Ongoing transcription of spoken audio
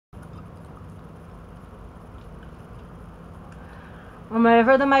I'm ready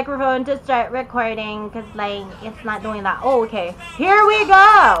for the microphone to start recording because, like, it's not doing that. Oh, okay. Here we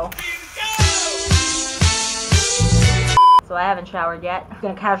go! So I haven't showered yet. I'm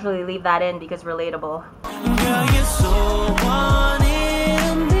gonna casually leave that in because relatable.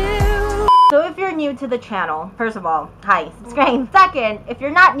 So if you're new to the channel, first of all, hi, subscribe. Second, if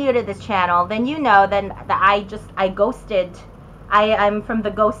you're not new to this channel, then you know that I ghosted. I'm from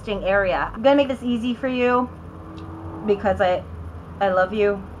the ghosting area. I'm gonna make this easy for you because I love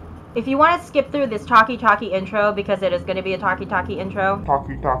you. If you want to skip through this talkie intro, because it is going to be a talkie intro,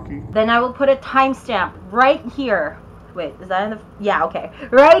 then I will put a timestamp right here. Wait, is that in the... Yeah, okay.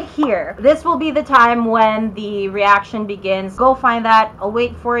 Right here. This will be the time when the reaction begins. Go find that. I'll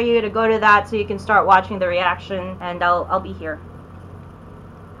wait for you to go to that so you can start watching the reaction, and I'll be here.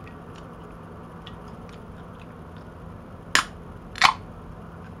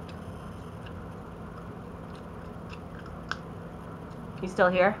 You still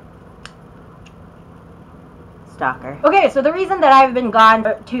here? Stalker. Okay, so the reason that I've been gone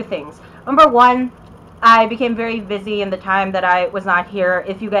are two things. Number one, I became very busy in the time that I was not here.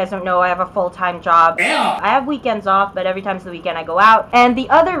 If you guys don't know, I have a full-time job. Yeah. I have weekends off, but every time it's the weekend I go out. And the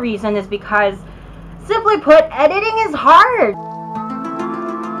other reason is because, simply put, editing is hard.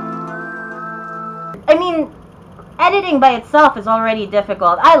 I mean, editing by itself is already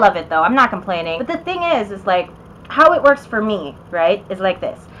difficult. I love it though, I'm not complaining. But the thing is like, how it works for me, right, is like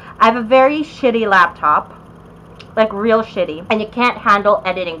this. I have a very shitty laptop, like real shitty, and it can't handle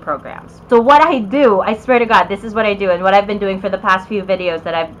editing programs. So what I do, I swear to God, this is what I do, and what I've been doing for the past few videos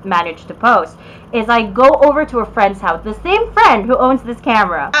that I've managed to post, is I go over to a friend's house, the same friend who owns this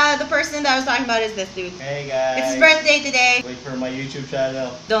camera. The person that I was talking about is this dude. Hey guys. It's his birthday today. Wait for my YouTube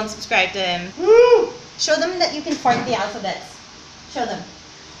channel. Don't subscribe to him. Woo! Show them that you can fart the alphabets. Show them.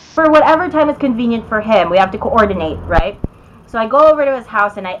 For whatever time is convenient for him, we have to coordinate, right? So I go over to his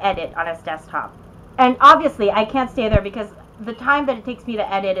house and I edit on his desktop. And obviously, I can't stay there because the time that it takes me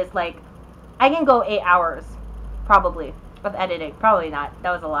to edit is like, I can go 8 hours, probably, of editing. Probably not.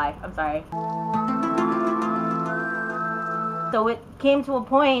 That was a lie. I'm sorry. So it came to a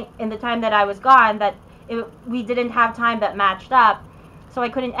point in the time that I was gone that we didn't have time that matched up. So I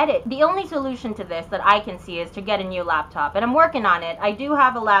couldn't edit. The only solution to this that I can see is to get a new laptop. And I'm working on it. I do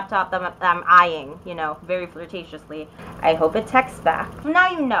have a laptop that I'm eyeing, you know, very flirtatiously. I hope it texts back. So now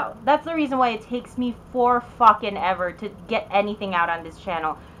you know. That's the reason why it takes me forever to get anything out on this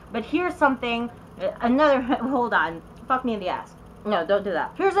channel. But here's something, hold on. Fuck me in the ass. No, don't do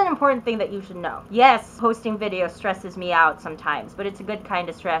that. Here's an important thing that you should know. Yes, posting videos stresses me out sometimes, but it's a good kind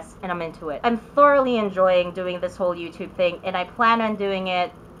of stress, and I'm into it. I'm thoroughly enjoying doing this whole YouTube thing, and I plan on doing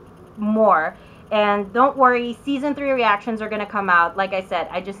it more. And don't worry, season 3 reactions are gonna come out. Like I said,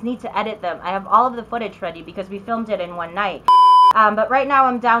 I just need to edit them. I have all of the footage ready because we filmed it in one night. But right now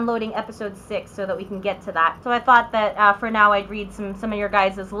I'm downloading episode 6 so that we can get to that. So I thought that for now I'd read some of your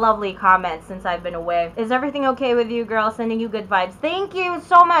guys' lovely comments since I've been away. Is everything okay with you, girl? Sending you good vibes. Thank you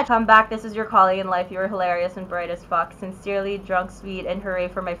so much. Come back. This is your calling in life. You were hilarious and bright as fuck. Sincerely, drunk, sweet, and hooray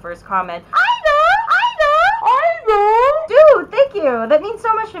for my first comment. I know. Dude, thank you. That means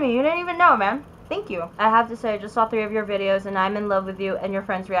so much to me. You didn't even know, man. Thank you. I have to say, I just saw 3 of your videos and I'm in love with you and your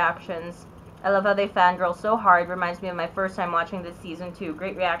friends' reactions. I love how they fangirl so hard. Reminds me of my first time watching this season 2.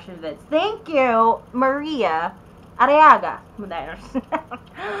 Great reaction vids. Thank you, Maria Arriaga.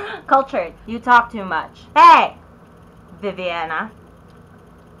 Cultured. You talk too much. Hey, Viviana.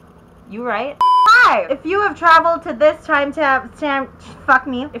 You right? Hi. If you have traveled to this timestamp, fuck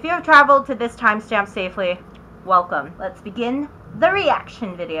me. If you have traveled to this timestamp safely, welcome. Let's begin the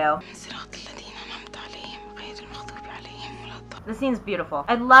reaction video. The scene's beautiful.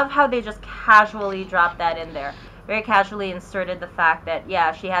 I love how they just casually dropped that in there. Very casually inserted the fact that,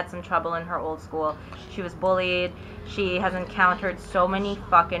 yeah, she had some trouble in her old school. She was bullied. She has encountered so many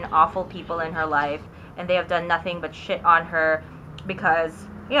fucking awful people in her life. And they have done nothing but shit on her because,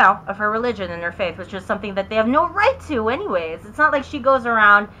 you know, of her religion and her faith, which is something that they have no right to anyways. It's not like she goes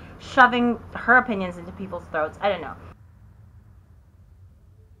around shoving her opinions into people's throats. I don't know.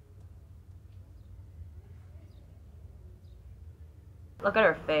 Look at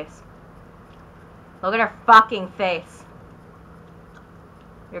her face. Look at her fucking face.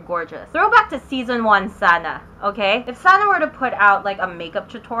 You're gorgeous. Throwback to season 1 Sana, okay? If Sana were to put out like a makeup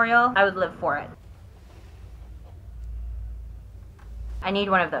tutorial, I would live for it. I need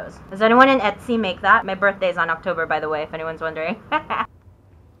one of those. Does anyone in Etsy make that? My birthday's on October, by the way, if anyone's wondering.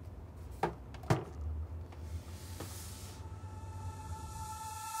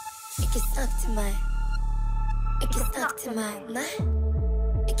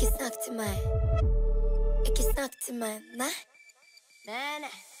 Nora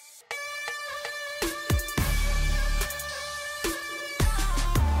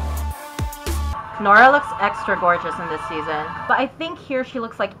looks extra gorgeous in this season, but I think here she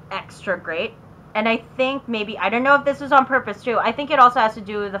looks like extra great. And I think maybe, I don't know if this was on purpose too, I think it also has to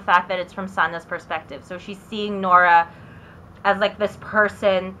do with the fact that it's from Sana's perspective. So she's seeing Nora as like this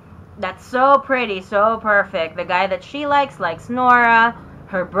person that's so pretty, so perfect. The guy that she likes Nora,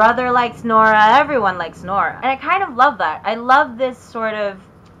 her brother likes Nora, everyone likes Nora. And I kind of love that. I love this sort of,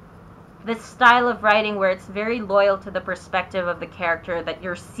 this style of writing where it's very loyal to the perspective of the character that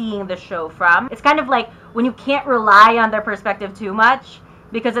you're seeing the show from. It's kind of like when you can't rely on their perspective too much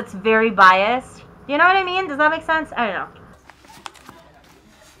because it's very biased. You know what I mean? Does that make sense? I don't know.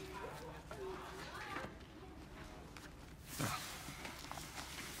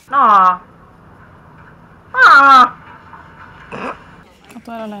 Aww. Aww.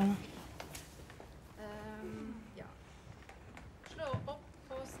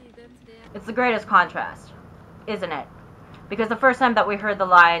 It's the greatest contrast, isn't it? Because the first time that we heard the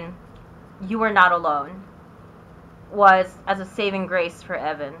line, "You were not alone," was as a saving grace for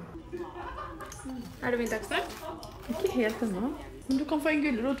Evan. Det middagsdag? Ikke helt ennå. Men du kan få en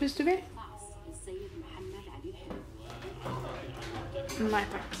gulrot hvis du vil. Nei,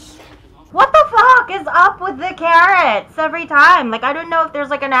 takk. What the fuck is up with the carrots every time? Like, I don't know if there's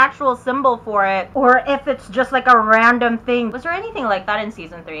like an actual symbol for it or if it's just like a random thing. Was there anything like that in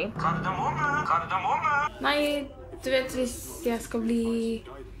season 3? Nei, du vet, hvis jeg skal bli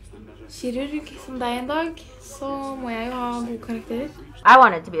kirurg som deg en dag, så må jeg jo ha gode karakterer. I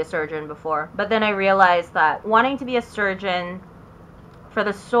wanted to be a surgeon before, but then I realized that wanting to be a surgeon for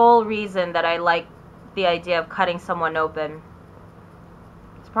the sole reason that I like the idea of cutting someone open,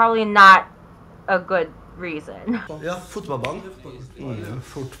 it's probably not a good reason. Ja, fotballball.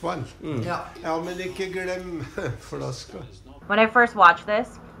 Fotball. Ja. Ja, men ikke glem flaska. When I first watched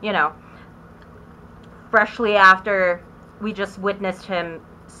this, you know, freshly after we just witnessed him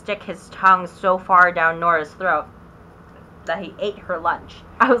stick his tongue so far down Nora's throat that he ate her lunch,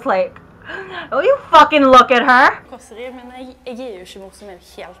 I was like, oh, you fucking look at her! Kosseri, men jeg gir jo ikke morsom i det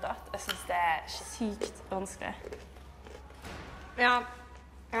helt tatt. Jeg synes det sykt vanskelig. Ja,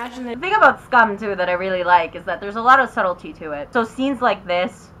 jeg skjønner. The thing about Skam too that I really like is that there's a lot of subtlety to it. So scenes like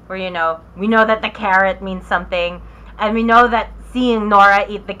this, where you know, we know that the carrot means something, and we know that seeing Nora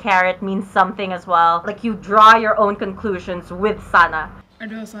eat the carrot means something as well. Like you draw your own conclusions with Sana.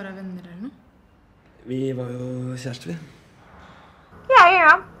 Du og Sara venner eller noe? Vi var jo kjærester, vi. Yeah, you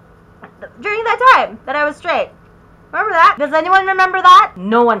know, during that time that I was straight. Remember that? Does anyone remember that?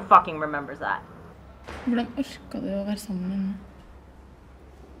 No one fucking remembers that. Hvordan orker du å være sammen med henne?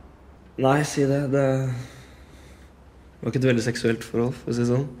 Nei, si det. Det var ikke et veldig seksuelt forhold, for å si det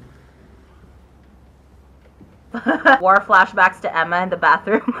sånn. War flashbacks to Emma in the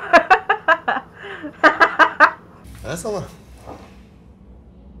bathroom. Det sånn da.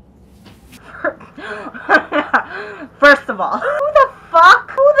 First of all, who the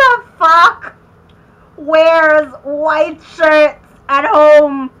fuck wears white shirts at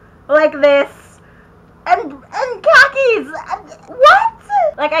home like this and khakis? What?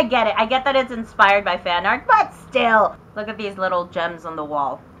 Like, I get it. I get that it's inspired by fan art, but still. Look at these little gems on the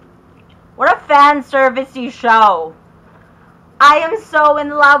wall. What a fan servicey show. I am so in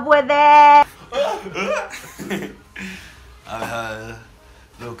love with it.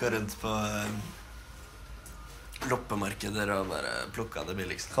 Loka rundt på loppemarkeder og bare plukka det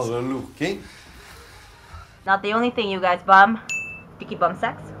billigste. Kaller du loking? Not the only thing you guys bum. Cheeky bum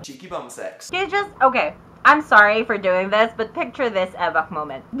sex. Cheeky bum sex. You just, okay, I'm sorry for doing this, but picture this Evok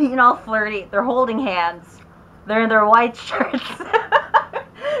moment. Being all flirty, they're holding hands. They're in their white shirts.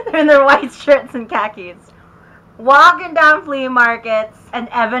 They're in their white shirts and khakis. Walking down flea markets, and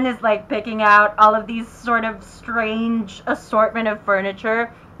Evan is like picking out all of these sort of strange assortment of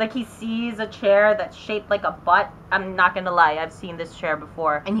furniture. Like he sees a chair that's shaped like a butt. I'm not gonna lie, I've seen this chair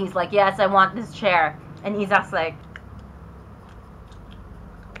before. And he's like, yes, I want this chair. And Isaac's like,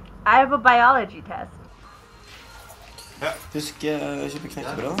 I have a biology test. Ja. Husk å kjøpe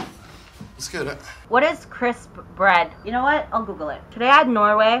knekkebrød. Det skal gjøre. What is crisp bread? You know what? I'll Google it. Should I add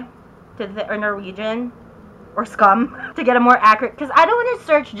Norway to the, or Norwegian or Skam to get a more accurate? Because I don't want to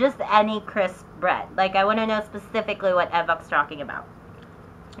search just any crisp bread. Like, I want to know specifically what Evok's talking about.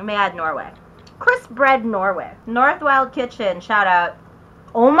 Let me add Norway. Crisp bread Norway. Northwild Kitchen, shout out.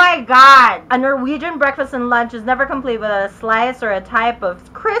 Oh my god! A Norwegian breakfast and lunch is never complete without a slice or a type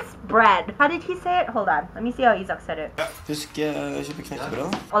of crisp bread. How did he say it? Hold on. Let me see how Isak said it. Husk å kjøpe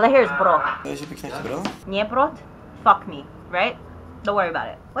knekkebrød. All I hear is brot. Kjøpe knekkebrød. Brot? Fuck me, right? Don't worry about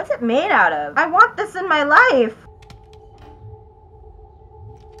it. What's it made out of? I want this in my life!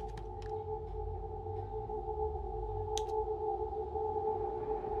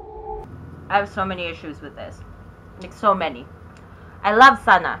 I have so many issues with this. Like, so many. I love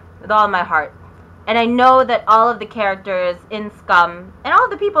Sana with all my heart. And I know that all of the characters in Skam, and all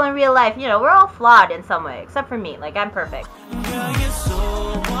of the people in real life, you know, we're all flawed in some way. Except for me. Like, I'm perfect.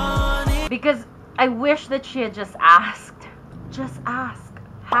 Because I wish that she had just asked. Just ask.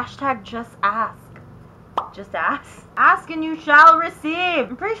 Hashtag just ask. Just ask. Ask and you shall receive.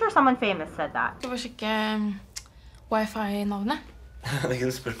 I'm pretty sure someone famous said that. Skal vi sjekke wifi-navnet? Det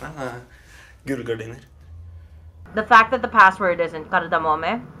kunne spurt meg. Gullgardiner. The fact that the password isn't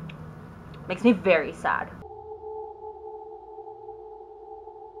Cardamome makes me very sad.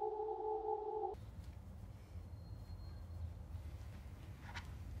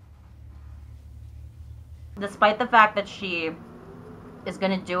 Despite the fact that she is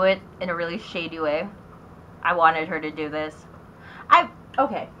gonna do it in a really shady way, I wanted her to do this.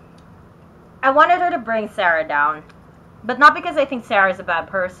 Okay. I wanted her to bring Sarah down. But not because I think Sarah's a bad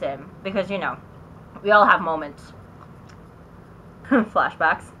person. Because, you know, we all have moments.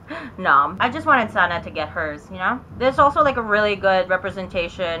 Flashbacks. No. I just wanted Sana to get hers, you know? There's also like a really good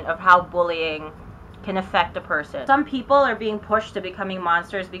representation of how bullying can affect a person. Some people are being pushed to becoming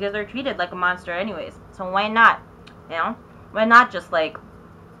monsters because they're treated like a monster anyways. So why not? You know? Why not just like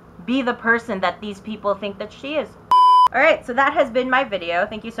be the person that these people think that she is? Alright, so that has been my video.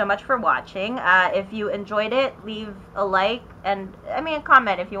 Thank you so much for watching. If you enjoyed it, leave a like and, I mean, a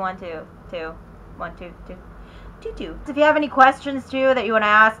comment if you want to. If you have any questions too that you want to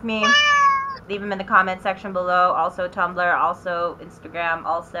ask me, leave them in the comment section below. Also Tumblr, also Instagram,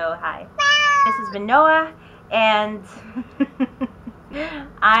 also hi. This has been Noah, and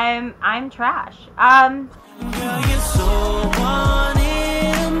I'm trash.